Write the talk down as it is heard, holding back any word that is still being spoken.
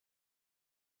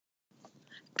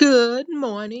Good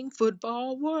morning,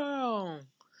 football world.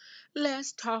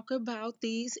 Let's talk about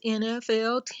these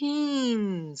NFL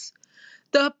teams.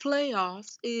 The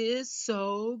playoffs is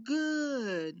so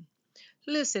good.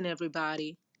 Listen,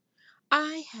 everybody,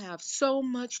 I have so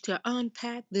much to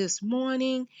unpack this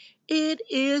morning. It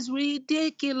is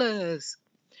ridiculous.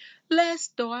 Let's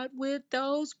start with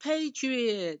those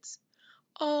Patriots.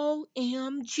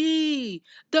 OMG,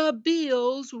 the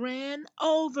Bills ran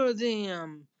over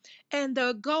them. And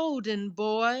the Golden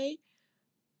Boy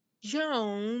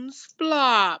Jones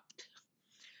flopped.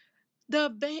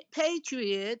 The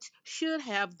Patriots should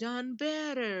have done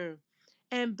better.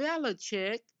 And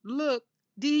Belichick looked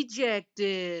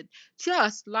dejected,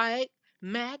 just like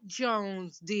Mac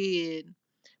Jones did.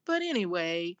 But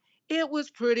anyway, it was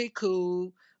pretty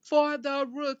cool for the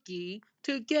rookie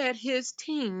to get his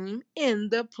team in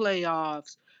the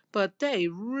playoffs. But they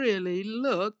really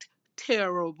looked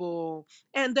terrible.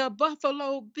 And the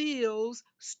Buffalo Bills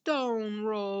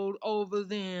stonewalled over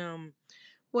them.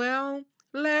 Well,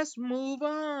 let's move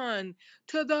on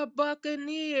to the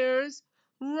Buccaneers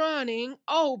running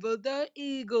over the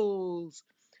Eagles.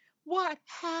 What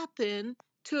happened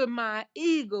to my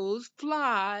Eagles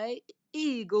fly?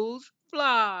 Eagles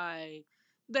fly.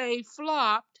 They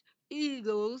flopped.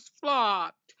 Eagles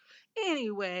flopped.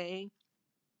 Anyway,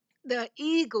 the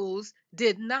Eagles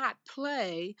did not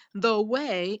play the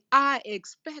way I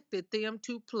expected them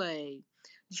to play.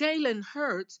 Jalen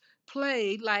Hurts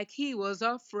played like he was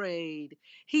afraid.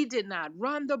 He did not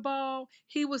run the ball.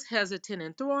 He was hesitant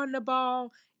in throwing the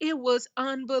ball. It was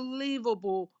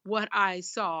unbelievable what I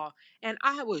saw, and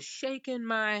I was shaking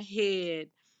my head.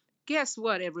 Guess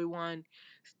what, everyone?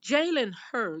 Jalen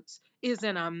Hurts is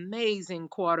an amazing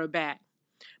quarterback.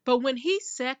 But when he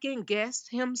second guessed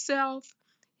himself,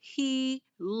 he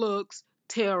looks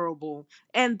terrible.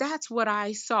 And that's what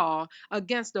I saw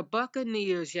against the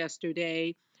Buccaneers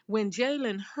yesterday when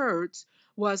Jalen Hurts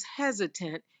was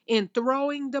hesitant in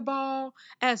throwing the ball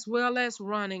as well as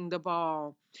running the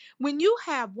ball. When you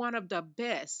have one of the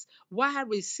best wide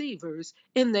receivers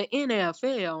in the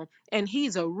NFL and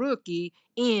he's a rookie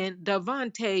in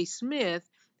Devontae Smith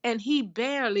and he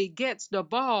barely gets the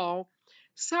ball,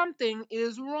 something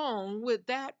is wrong with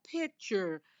that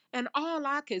picture. And all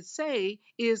I could say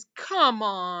is, come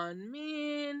on,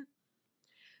 man.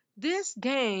 This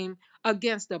game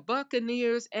against the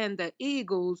Buccaneers and the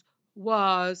Eagles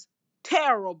was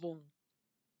terrible.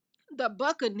 The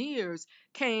Buccaneers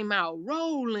came out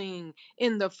rolling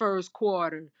in the first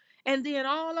quarter. And then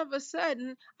all of a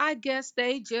sudden, I guess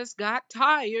they just got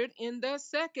tired in the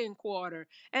second quarter.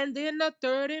 And then the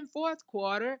third and fourth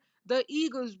quarter, the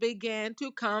Eagles began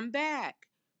to come back.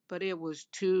 But it was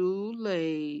too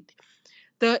late.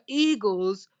 The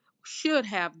Eagles should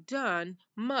have done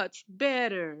much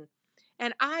better.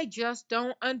 And I just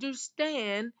don't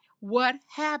understand what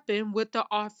happened with the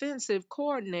offensive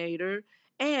coordinator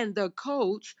and the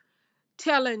coach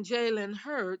telling Jalen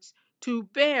Hurts to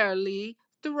barely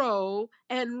throw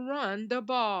and run the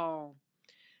ball.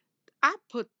 I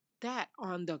put that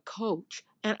on the coach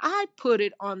and I put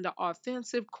it on the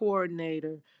offensive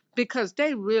coordinator because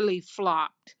they really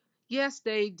flopped. Yes,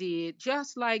 they did,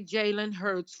 just like Jalen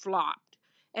Hurts flopped.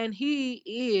 And he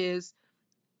is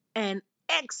an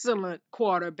excellent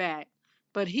quarterback,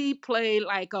 but he played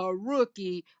like a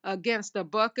rookie against the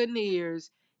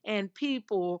Buccaneers, and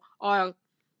people are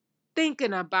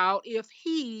thinking about if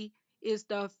he is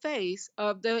the face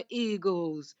of the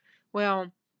Eagles.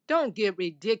 Well, don't get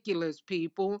ridiculous,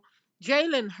 people.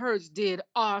 Jalen Hurts did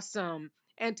awesome,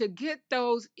 and to get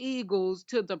those Eagles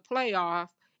to the playoff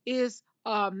is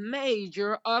a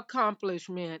major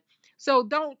accomplishment. So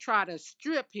don't try to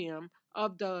strip him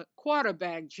of the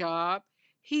quarterback job.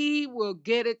 He will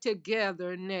get it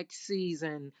together next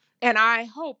season, and I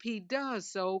hope he does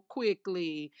so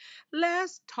quickly.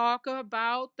 Let's talk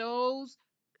about those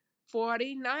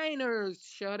 49ers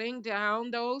shutting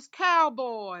down those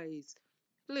Cowboys.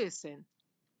 Listen,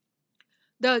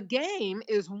 the game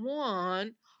is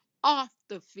won off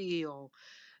the field.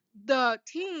 The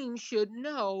team should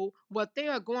know what they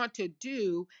are going to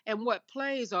do and what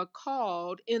plays are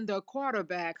called in the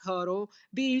quarterback huddle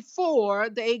before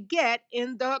they get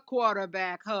in the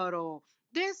quarterback huddle.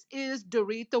 This is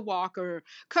Doretha Walker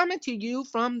coming to you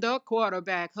from the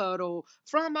quarterback huddle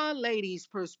from a lady's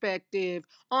perspective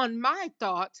on my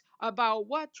thoughts about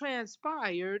what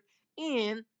transpired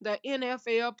in the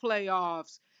NFL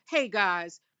playoffs. Hey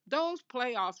guys, those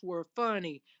playoffs were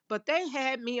funny, but they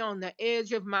had me on the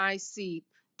edge of my seat.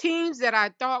 Teams that I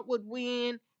thought would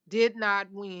win did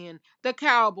not win. The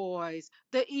Cowboys,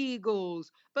 the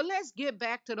Eagles. But let's get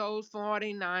back to those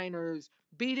 49ers.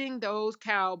 beating those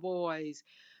Cowboys.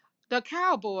 The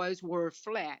Cowboys were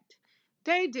flat.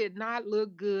 They did not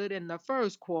look good in the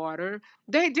first quarter.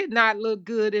 They did not look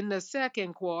good in the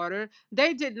second quarter.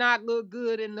 They did not look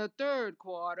good in the third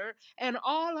quarter. And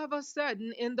all of a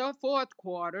sudden, in the fourth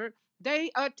quarter, they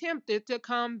attempted to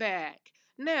come back.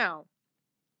 Now,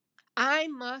 I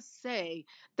must say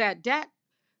that Dak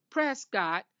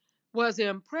Prescott was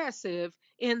impressive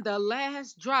in the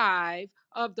last drive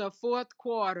of the fourth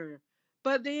quarter.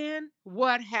 But then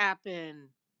what happened?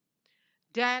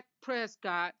 Dak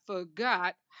Prescott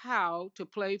forgot how to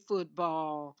play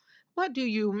football. What do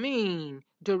you mean,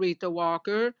 Doretha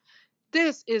Walker?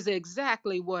 This is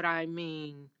exactly what I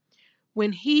mean.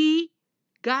 When he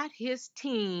got his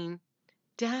team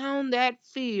down that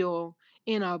field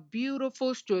in a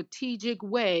beautiful strategic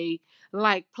way,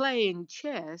 like playing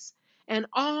chess, and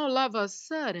all of a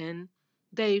sudden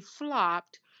they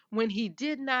flopped when he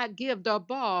did not give the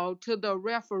ball to the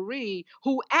referee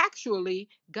who actually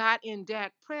got in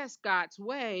Dak Prescott's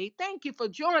way. Thank you for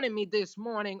joining me this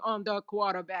morning on the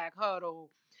quarterback huddle.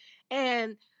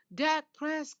 And Dak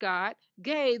Prescott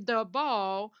gave the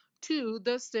ball to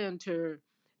the center.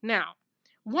 Now,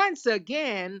 once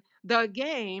again, the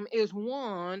game is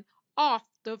won off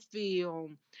the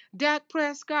field. Dak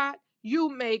Prescott, you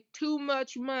make too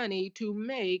much money to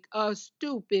make a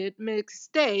stupid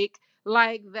mistake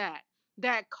like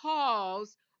that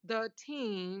caused the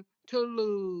team to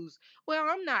lose. Well,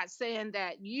 I'm not saying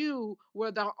that you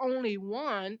were the only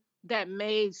one that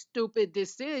made stupid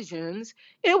decisions.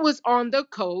 It was on the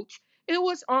coach. It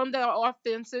was on the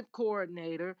offensive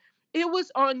coordinator. It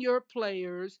was on your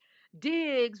players.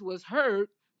 Diggs was hurt,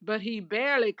 but he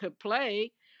barely could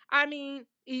play. I mean,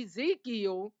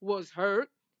 Ezekiel was hurt.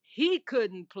 He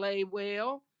couldn't play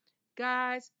well.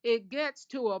 Guys, it gets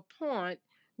to a point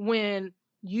when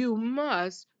you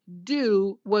must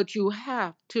do what you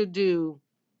have to do.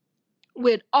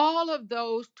 With all of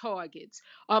those targets,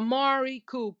 Amari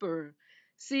Cooper,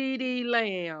 CeeDee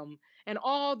Lamb, and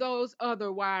all those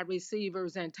other wide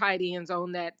receivers and tight ends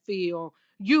on that field,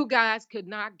 you guys could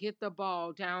not get the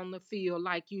ball down the field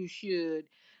like you should.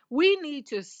 We need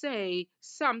to say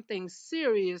something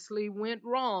seriously went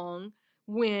wrong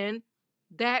when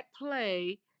that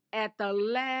play at the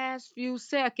last few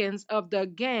seconds of the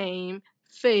game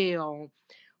failed.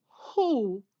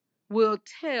 Who will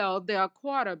tell their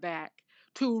quarterback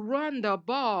to run the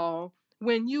ball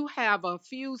when you have a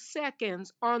few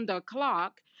seconds on the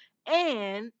clock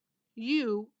and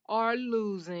you are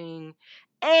losing?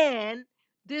 And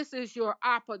this is your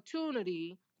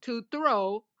opportunity to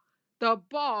throw the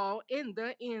ball in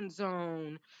the end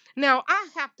zone. Now, I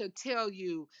have to tell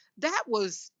you, that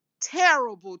was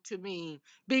terrible to me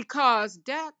because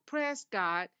Dak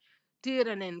Prescott did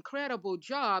an incredible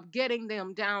job getting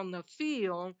them down the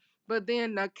field, but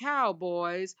then the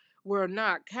Cowboys were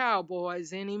not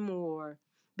Cowboys anymore.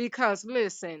 Because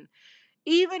listen,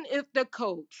 even if the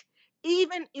coach,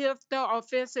 even if the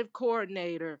offensive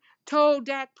coordinator told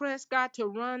Dak Prescott to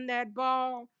run that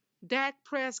ball, Dak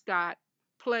Prescott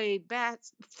played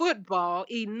football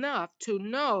enough to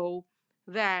know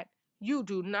that you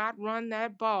do not run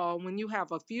that ball when you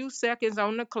have a few seconds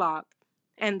on the clock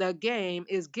and the game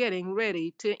is getting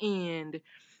ready to end.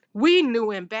 We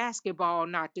knew in basketball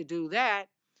not to do that.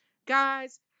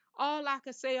 Guys, all I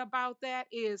can say about that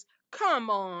is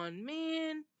come on,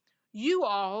 men. You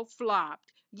all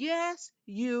flopped. Yes,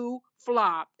 you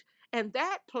flopped. And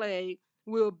that play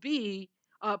will be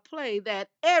a play that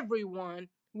everyone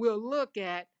will look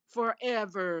at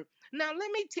forever. Now,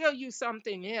 let me tell you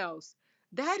something else.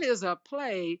 That is a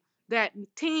play that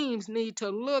teams need to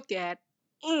look at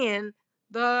in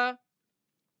the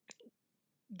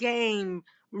game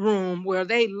room where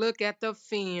they look at the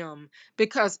film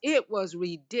because it was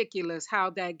ridiculous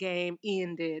how that game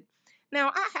ended.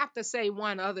 Now, I have to say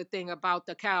one other thing about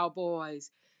the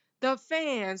Cowboys. The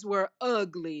fans were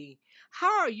ugly.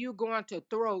 How are you going to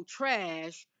throw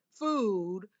trash,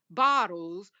 food,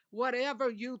 bottles, whatever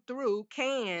you threw,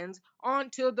 cans,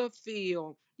 onto the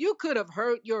field? You could have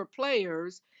hurt your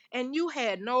players, and you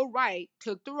had no right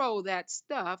to throw that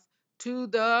stuff to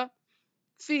the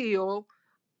field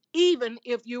even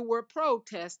if you were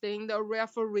protesting the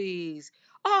referees.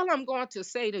 All I'm going to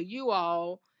say to you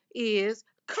all is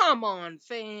come on,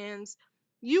 fans.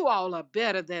 You all are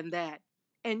better than that.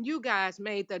 And you guys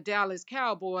made the Dallas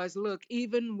Cowboys look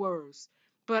even worse.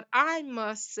 But I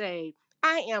must say,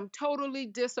 I am totally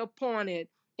disappointed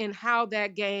in how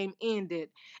that game ended.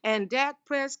 And Dak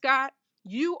Prescott,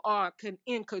 you are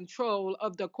in control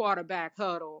of the quarterback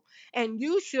huddle, and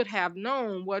you should have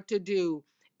known what to do.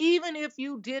 Even if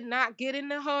you did not get in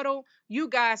the huddle, you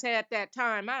guys had that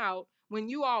timeout when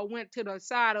you all went to the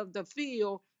side of the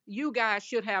field, you guys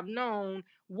should have known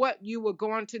what you were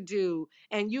going to do,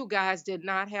 and you guys did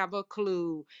not have a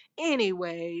clue.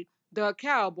 Anyway, the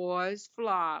Cowboys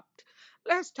flopped.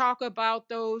 Let's talk about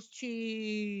those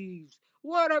Chiefs.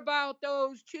 What about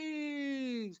those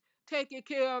Chiefs? Taking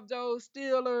care of those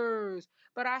Steelers.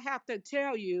 But I have to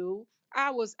tell you,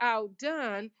 I was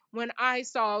outdone when I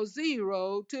saw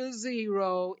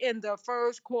 0-0 in the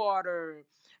first quarter.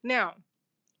 Now,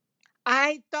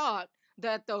 I thought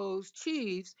that those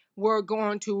Chiefs were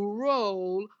going to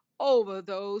roll over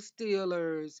those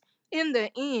Steelers. In the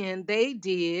end, they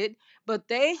did, but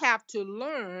they have to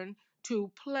learn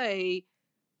to play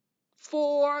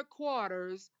 4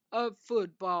 quarters of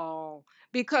football.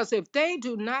 Because if they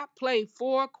do not play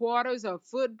 4 quarters of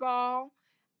football,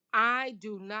 I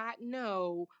do not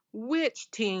know which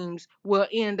teams will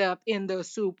end up in the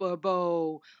Super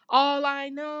Bowl. All I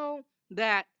know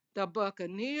that the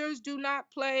Buccaneers do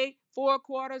not play 4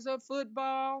 quarters of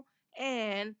football,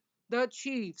 and the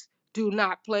Chiefs do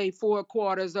not play 4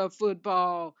 quarters of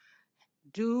football.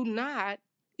 Do not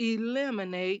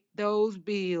eliminate those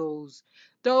Bills.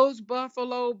 Those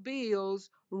Buffalo Bills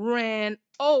ran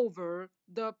over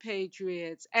the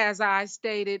Patriots, as I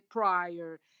stated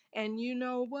prior. And you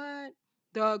know what?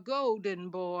 The Golden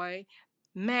Boy,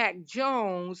 Mac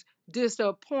Jones,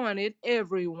 disappointed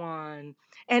everyone.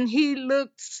 And he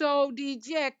looked so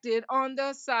dejected on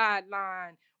the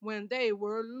sideline when they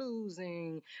were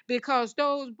losing, because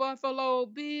those Buffalo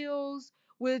Bills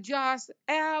with Josh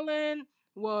Allen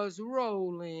was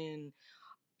rolling.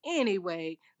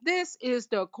 Anyway, this is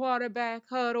the quarterback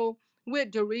huddle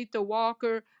with Doretha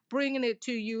Walker, bringing it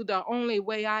to you the only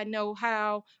way I know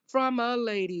how, from a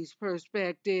lady's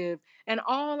perspective. And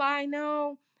all I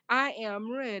know, I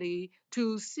am ready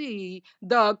to see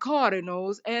the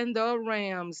Cardinals and the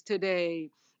Rams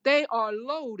today. They are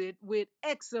loaded with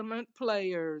excellent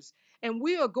players, and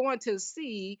we are going to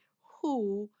see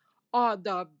who are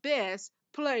the best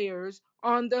players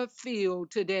on the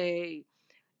field today.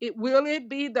 Will it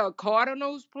be the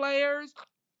Cardinals players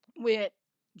with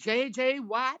J.J.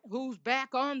 Watt, who's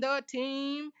back on the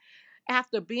team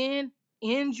after being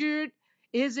injured?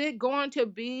 Is it going to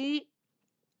be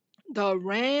the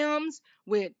Rams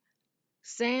with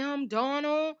Sam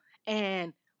Darnold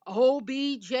and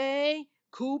OBJ,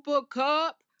 Cooper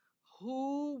Cup?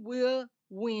 Who will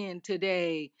win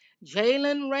today?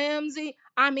 Jalen Ramsey?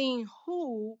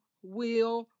 Who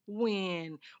will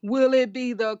win? Will it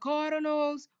be the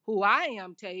Cardinals, who I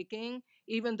am taking,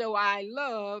 even though I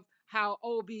love how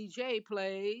OBJ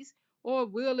plays, or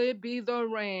will it be the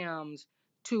Rams?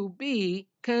 To be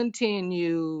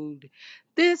continued.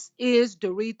 This is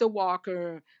Doretha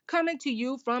Walker coming to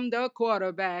you from the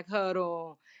quarterback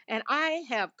huddle. And I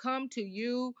have come to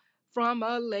you from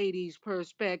a lady's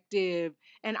perspective.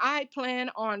 And I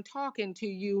plan on talking to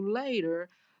you later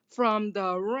from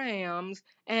the Rams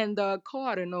and the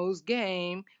Cardinals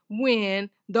game when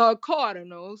the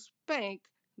Cardinals spank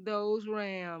those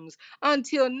Rams.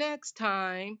 Until next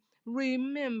time,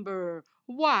 remember,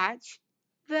 watch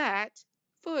that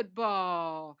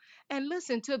football and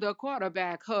listen to the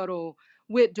quarterback huddle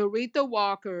with Doretha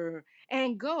Walker,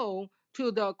 and go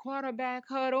to the quarterback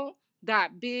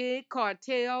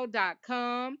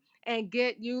huddle.bigcartel.com and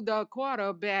get you the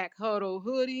quarterback huddle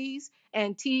hoodies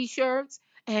and t-shirts.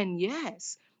 And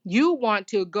yes, you want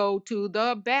to go to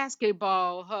the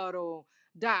basketball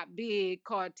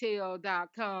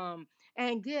huddle.bigcartel.com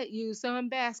and get you some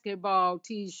basketball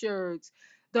t-shirts.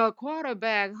 The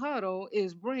quarterback huddle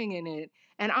is bringing it,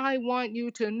 and I want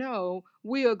you to know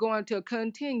we are going to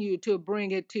continue to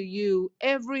bring it to you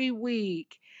every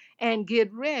week. And get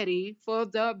ready for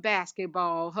the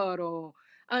basketball huddle.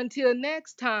 Until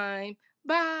next time,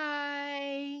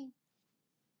 bye.